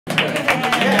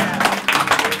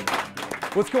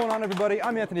What's going on, everybody?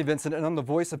 I'm Anthony Vincent, and I'm the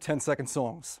voice of 10-Second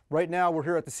Songs. Right now, we're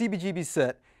here at the CBGB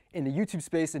set in the YouTube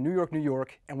space in New York, New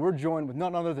York, and we're joined with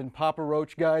none other than Papa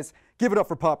Roach. Guys, give it up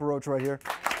for Papa Roach right here.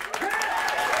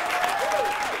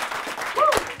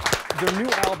 Their new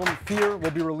album, F.E.A.R,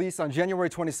 will be released on January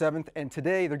 27th, and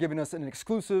today they're giving us an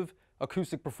exclusive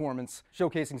acoustic performance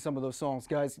showcasing some of those songs.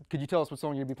 Guys, could you tell us what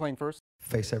song you're going to be playing first?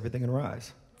 Face Everything and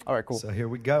Rise. All right, cool. So here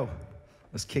we go.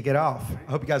 Let's kick it off.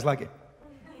 I hope you guys like it.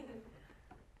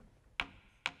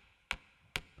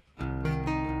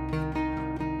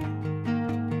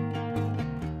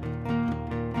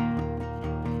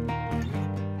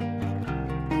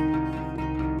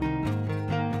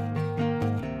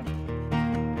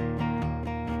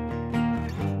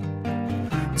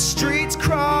 Streets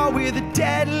crawl with a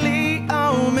deadly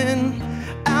omen.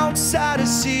 Outside I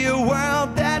see a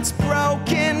world that's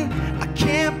broken. I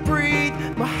can't breathe,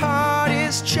 my heart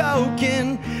is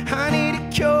choking. I need a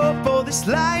cure for this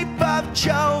life I've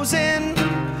chosen.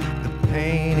 The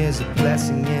pain is a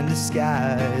blessing in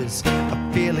disguise.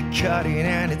 I feel it cutting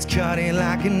and it's cutting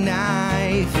like a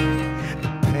knife.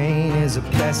 The pain is a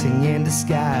blessing in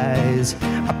disguise.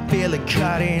 I feel it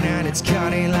cutting and it's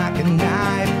cutting like a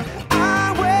knife.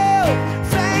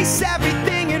 Face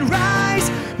everything and rise.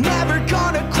 Never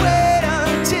gonna quit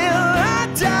until I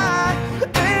die.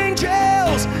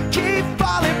 Angels keep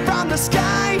falling from the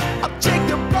sky. I'll take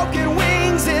the broken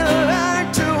wings and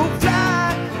learn to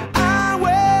fly. I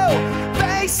will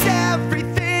face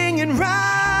everything and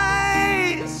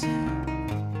rise.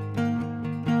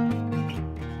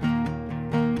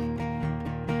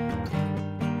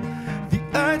 The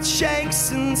earth shakes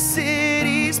and the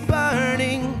city's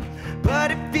burning,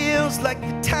 but it feels like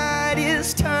the tide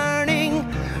is turning.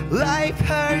 Life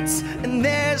hurts and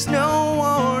there's no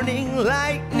warning.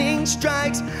 Lightning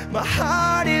strikes, my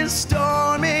heart is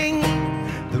storming.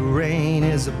 The rain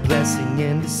is a blessing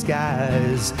in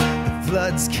disguise. The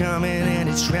flood's coming and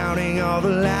it's drowning all the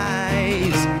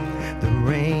lies. The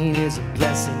rain is a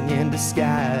blessing in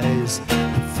disguise.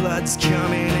 The flood's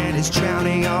coming and it's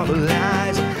drowning all the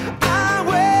lies. I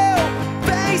will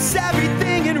face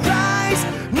everything and rise.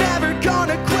 Never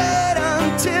gonna quit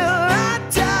until I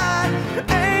die.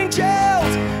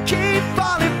 Angels keep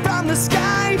falling from the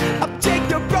sky. I'll take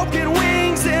the broken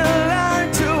wings and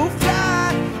learn to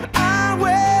fly. I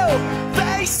will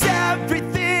face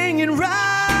everything and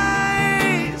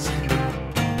rise.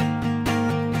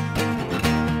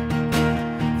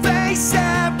 Face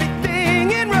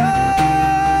everything and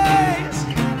rise.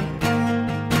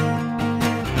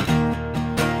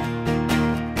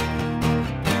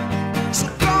 So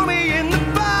throw me in the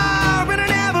fire and I'll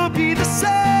never be the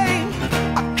same.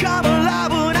 I come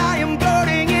alive when I am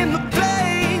burning in the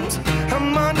flames.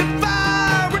 I'm under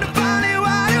fire and I'm finally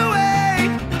wide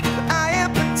awake. I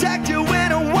am protected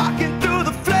when I'm walking through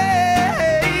the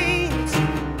flames.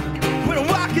 When I'm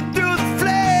walking through the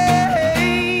flames.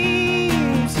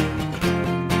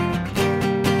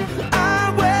 I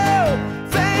will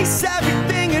face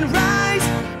everything and rise.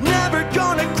 Never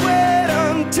gonna quit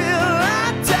until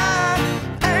I die.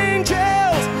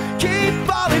 Angels keep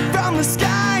falling from the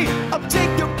sky. I'll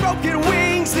take the broken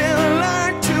wings and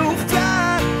learn to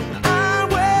fly. I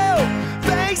will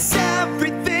face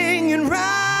everything and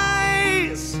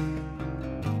rise.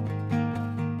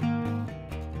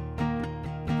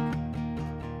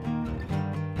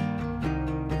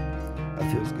 That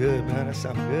feels good, man. That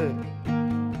sounds good.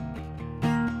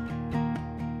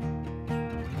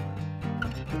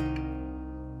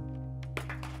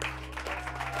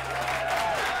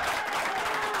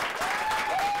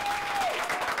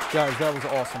 Guys, that was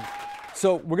awesome.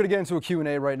 So we're going to get into a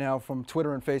Q&A right now from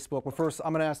Twitter and Facebook. But first,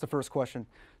 I'm going to ask the first question.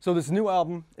 So this new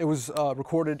album, it was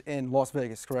recorded in Las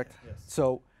Vegas, correct? Yes.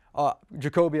 So,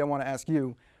 Jacoby, I want to ask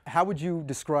you, how would you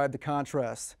describe the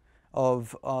contrast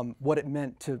of what it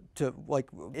meant to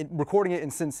recording it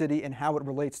in Sin City and how it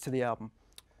relates to the album?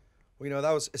 Well, you know,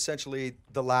 that was essentially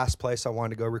the last place I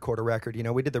wanted to go record a record. You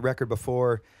know, we did the record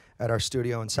before at our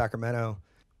studio in Sacramento.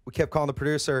 We kept calling the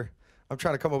producer. I'm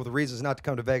trying to come up with reasons not to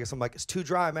come to Vegas. I'm like, it's too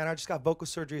dry, man. I just got vocal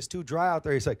surgery. It's too dry out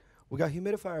there. He's like, we got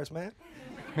humidifiers, man.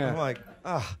 I'm like,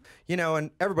 ah. You know, and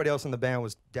everybody else in the band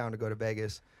was down to go to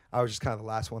Vegas. I was just kind of the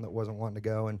last one that wasn't wanting to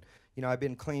go. And, you know, I've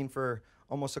been clean for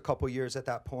almost a couple years at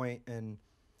that point. And,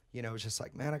 you know, it was just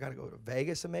like, man, I got to go to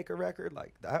Vegas and make a record,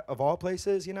 like that, of all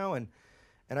places, you know. And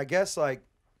I guess, like,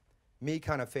 me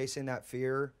kind of facing that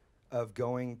fear of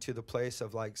going to the place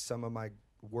of, like, some of my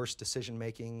worst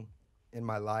decision-making in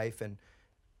my life and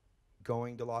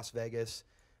going to Las Vegas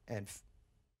and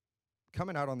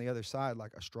coming out on the other side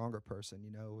like a stronger person,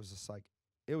 you know. It was just like,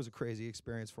 it was a crazy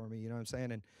experience for me, you know what I'm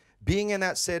saying? And being in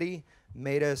that city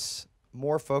made us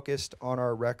more focused on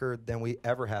our record than we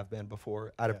ever have been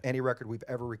before. Out of any record we've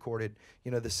ever recorded,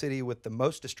 you know, the city with the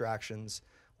most distractions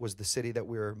was the city that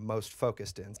we were most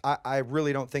focused in. I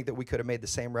really don't think that we could have made the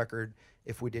same record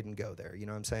if we didn't go there, you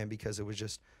know what I'm saying? Because it was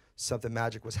just something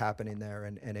magic was happening there,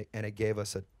 and it gave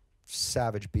us a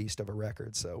savage beast of a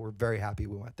record, so we're very happy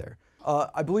we went there.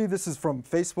 I believe this is from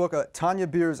Facebook. Tanya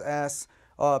Beers asks,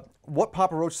 what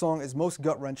Papa Roach song is most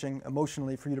gut-wrenching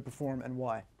emotionally for you to perform, and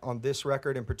why? On this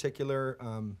record in particular,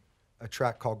 a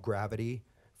track called Gravity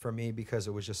for me, because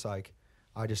it was just like,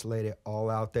 I just laid it all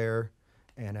out there,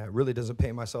 and it really doesn't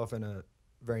paint myself in a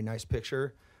very nice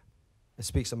picture. It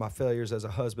speaks of my failures as a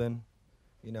husband,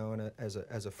 you know, and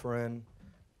as a friend.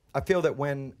 I feel that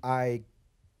when I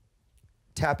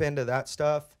tap into that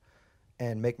stuff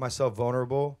and make myself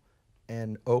vulnerable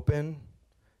and open,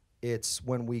 it's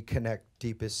when we connect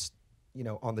deepest, you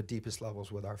know, on the deepest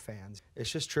levels with our fans. It's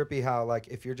just trippy how, like,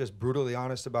 if you're just brutally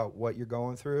honest about what you're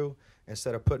going through,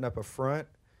 instead of putting up a front,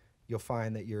 you'll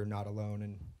find that you're not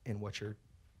alone in what you're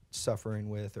suffering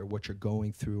with or what you're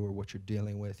going through or what you're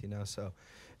dealing with, you know. So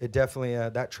it definitely,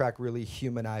 that track really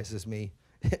humanizes me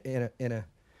in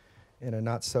a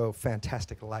not so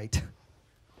fantastic light.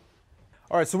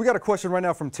 All right, so we got a question right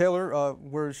now from Taylor.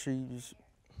 Where is she?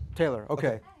 Taylor,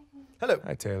 okay. Hello.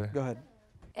 Hi, Taylor. Go ahead.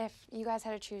 If you guys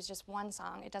had to choose just one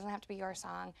song, it doesn't have to be your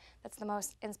song, that's the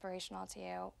most inspirational to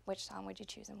you, which song would you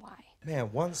choose and why?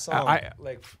 Man, one song.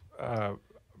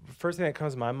 First thing that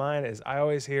comes to my mind is I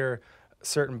always hear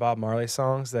certain Bob Marley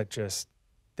songs that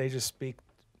they just speak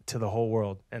to the whole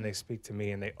world, and they speak to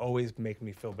me, and they always make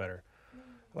me feel better.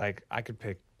 Like, I could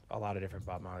pick a lot of different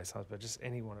Bob Marley songs, but just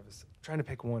any one of us. Trying to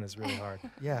pick one is really hard.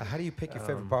 Yeah, how do you pick your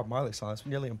favorite Bob Marley song? It's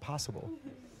nearly impossible.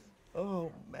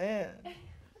 Oh, man.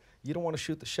 You don't want to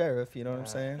shoot the sheriff, you know what I'm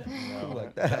saying? No,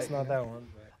 like that. That's not that one.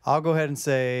 But. I'll go ahead and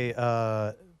say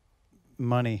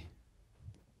Money,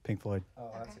 Pink Floyd.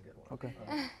 Oh, that's a good one. Okay.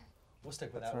 We'll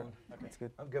stick with that one. That's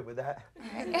good. I'm good with that.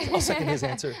 I'll second his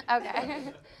answer.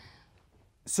 Okay.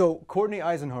 So Courtney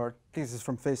Eisenhart, I think this is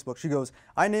from Facebook, she goes,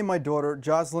 I named my daughter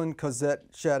Jocelyn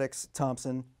Cosette Shaddix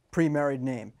Thompson, pre-married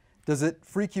name. Does it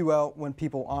freak you out when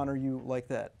people honor you like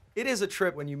that? It is a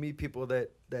trip when you meet people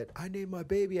that I named my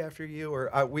baby after you,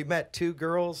 or we met two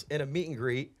girls in a meet and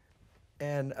greet,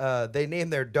 and they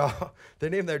named their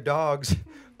dogs.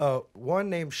 One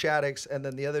named Shaddix, and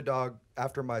then the other dog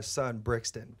after my son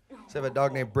Brixton. So I have a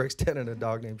dog named Brixton and a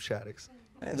dog named Shaddix.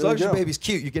 As long as your baby's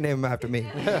cute, you can name him after me.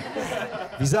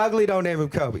 If he's ugly, don't name him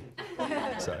Kobe.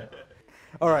 Sorry.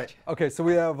 All right. Okay, so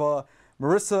we have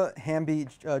Marissa Hamby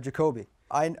Jacoby.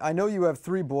 I know you have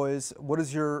 3 boys. What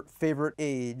is your favorite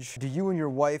age? Do you and your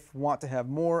wife want to have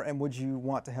more, and would you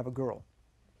want to have a girl?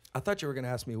 I thought you were going to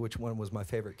ask me which one was my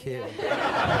favorite kid.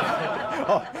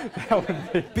 Oh, that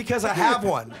would be... Because I have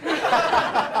one.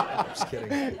 Just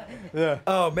kidding. Yeah.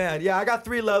 Oh, man. Yeah, I got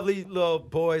 3 lovely little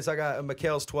boys. I got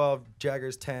Mikhail's 12,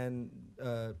 Jagger's 10.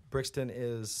 Brixton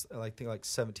is, I think, like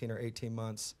 17 or 18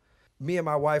 months. Me and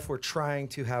my wife were trying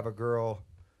to have a girl,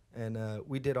 and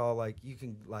we did all, like, you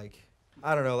can, like...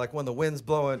 I don't know, like when the wind's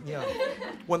blowing, you know,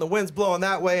 when the wind's blowing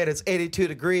that way and it's 82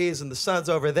 degrees and the sun's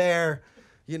over there,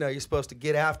 you know, you're supposed to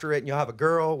get after it and you'll have a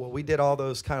girl. Well, we did all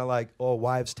those kind of like old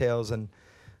wives' tales, and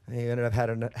he ended up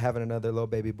having another little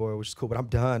baby boy, which is cool, but I'm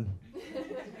done.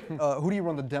 Who do you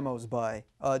run the demos by?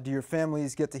 Do your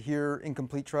families get to hear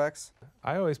incomplete tracks?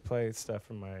 I always play stuff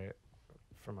for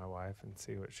my wife and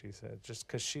see what she said, just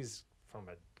because she's from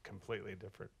a completely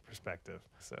different perspective.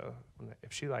 So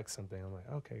if she likes something, I'm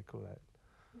like, okay, cool. That,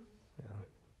 you know,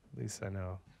 at least I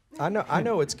know. I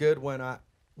know it's good when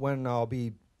I'll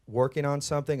be working on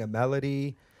something, a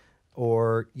melody,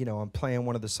 or you know, I'm playing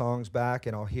one of the songs back,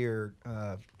 and I'll hear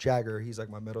Jagger. He's like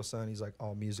my middle son. He's like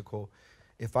all musical.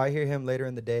 If I hear him later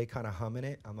in the day, kind of humming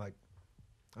it, I'm like,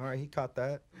 all right, he caught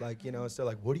that. Like, you know, instead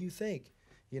like, what do you think?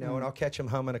 You know, and I'll catch him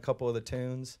humming a couple of the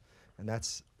tunes. And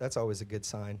that's always a good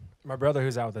sign. My brother,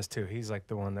 who's out with us too, he's like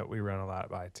the one that we run a lot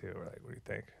by too. We're like, what do you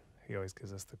think? He always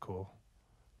gives us the cool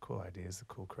ideas, the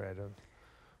cool cred of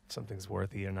if something's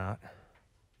worthy or not.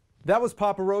 That was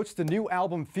Papa Roach. The new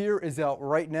album F.E.A.R is out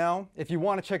right now. If you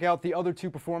want to check out the other 2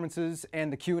 performances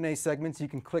and the Q&A segments, you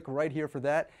can click right here for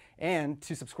that. And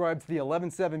to subscribe to the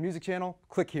 11/7 music channel,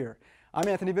 click here. I'm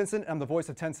Anthony Vincent. I'm the voice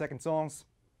of 10 Second Songs.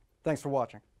 Thanks for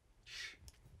watching.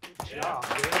 Good job,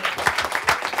 dude.